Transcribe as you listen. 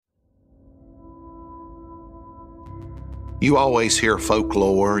You always hear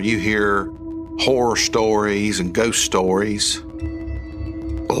folklore, you hear horror stories and ghost stories.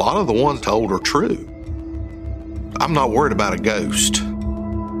 A lot of the ones told are true. I'm not worried about a ghost,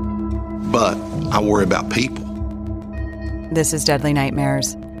 but I worry about people. This is Deadly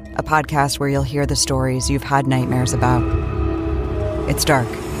Nightmares, a podcast where you'll hear the stories you've had nightmares about. It's dark.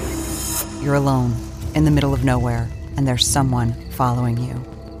 You're alone, in the middle of nowhere, and there's someone following you.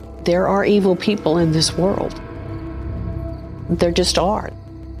 There are evil people in this world. There just are.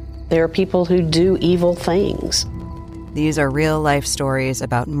 There are people who do evil things. These are real-life stories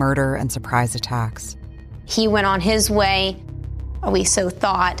about murder and surprise attacks. He went on his way, we so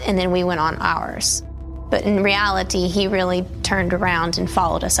thought, and then we went on ours. But in reality, he really turned around and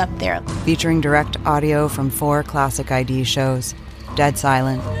followed us up there. Featuring direct audio from 4 classic ID shows, Dead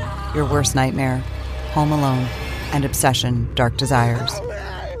Silent, Your Worst Nightmare, Home Alone, and Obsession, Dark Desires.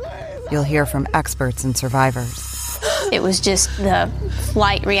 You'll hear from experts and survivors. It was just the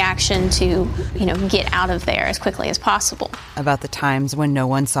flight reaction to, get out of there as quickly as possible. About the times when no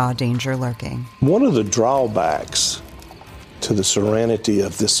one saw danger lurking. One of the drawbacks to the serenity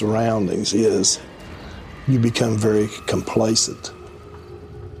of the surroundings is you become very complacent,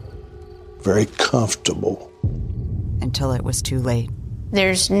 very comfortable. Until it was too late.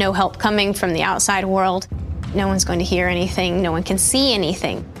 There's no help coming from the outside world. No one's going to hear anything. No one can see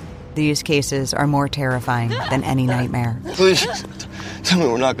anything. These cases are more terrifying than any nightmare. Please, tell me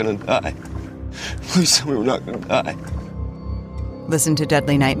we're not going to die. Please tell me we're not going to die. Listen to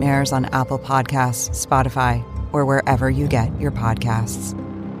Deadly Nightmares on Apple Podcasts, Spotify, or wherever you get your podcasts.